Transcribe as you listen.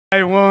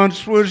I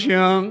once was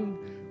young,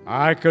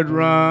 I could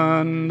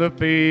run the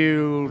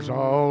fields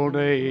all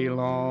day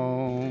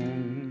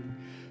long.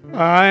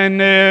 I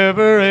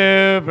never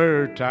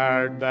ever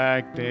tired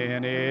back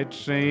then, it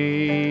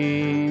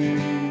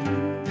seemed.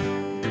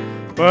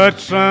 But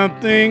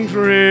something's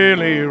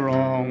really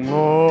wrong,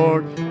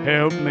 Lord,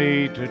 help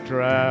me to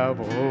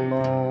travel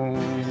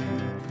alone.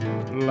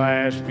 The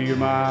last few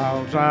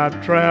miles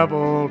I've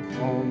traveled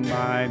on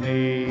my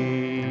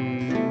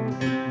knees.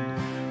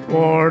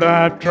 Lord,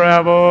 I've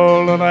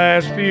traveled the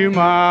last few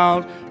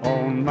miles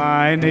on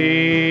my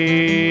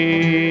knees.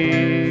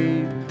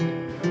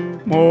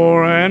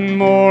 More and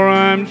more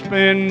I'm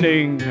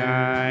spending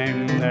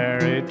time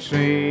there, it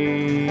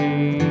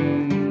seems.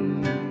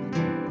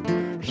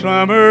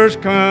 Summer's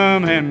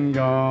come and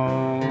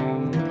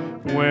gone,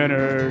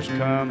 winter's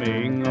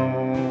coming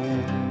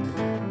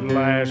on. The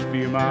last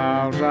few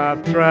miles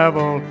I've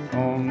traveled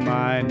on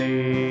my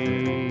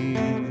knees.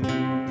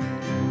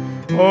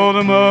 Oh,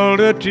 the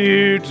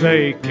multitudes,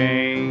 they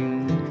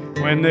came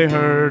when they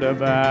heard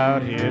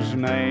about his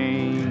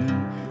name.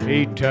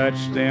 He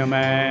touched them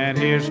and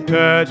his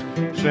touch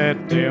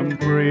set them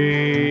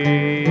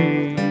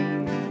free.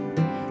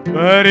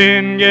 But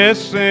in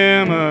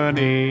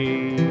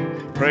Gethsemane,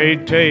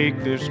 prayed,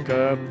 take this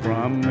cup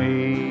from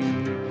me.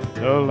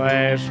 The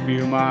last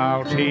few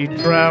miles he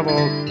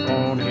traveled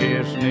on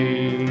his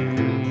knees.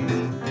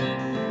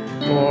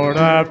 Lord,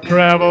 I've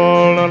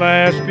traveled the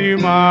last few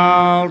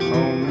miles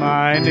on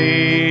my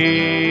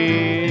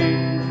knees.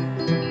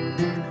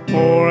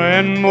 More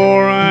and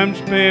more I'm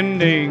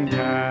spending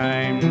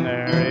time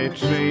there, it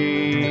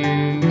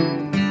seems.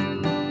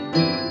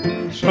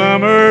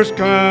 Summer's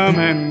come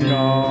and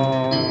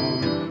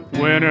gone,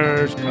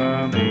 winter's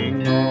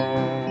coming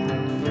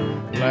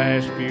on.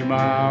 Last few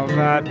miles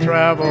I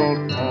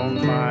traveled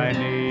on my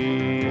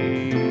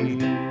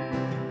knees.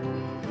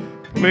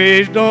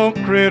 Please don't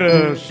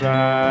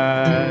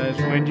criticize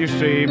when you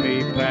see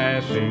me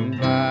passing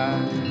by.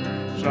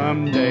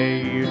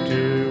 Someday you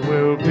too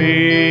will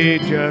be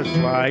just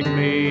like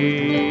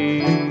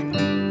me.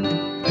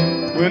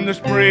 When the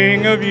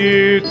spring of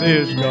youth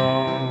is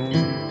gone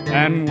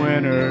and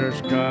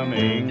winter's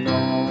coming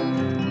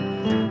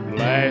on, the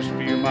last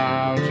few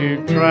miles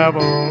you've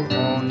traveled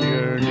on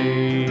your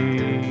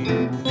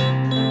knees.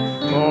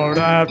 Lord,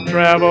 I've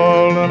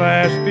traveled the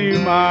last few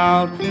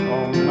miles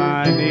on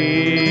my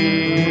knees.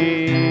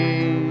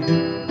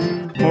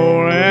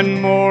 More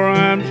and more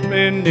I'm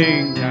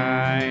spending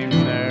time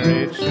there,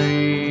 it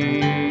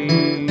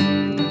seems.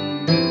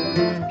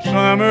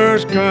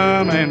 Summer's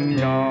come and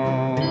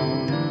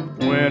gone,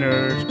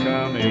 winter's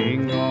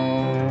coming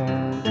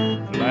on.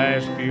 The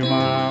last few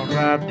miles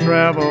I've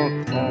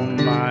traveled on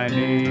my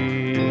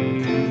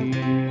knees.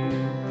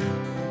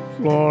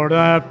 Lord,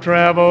 I've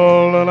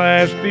traveled the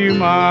last few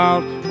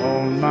miles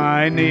on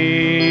my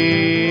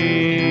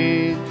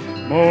knees.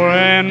 More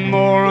and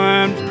more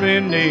I'm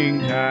spending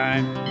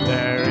time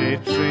there,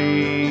 it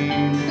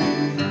seems.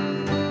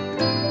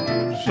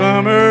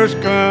 Summer's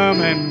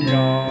come and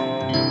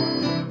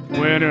gone,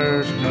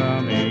 winter's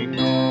coming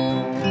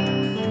on.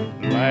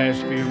 The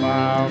last few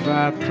miles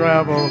I've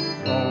traveled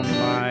on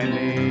my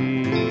knees.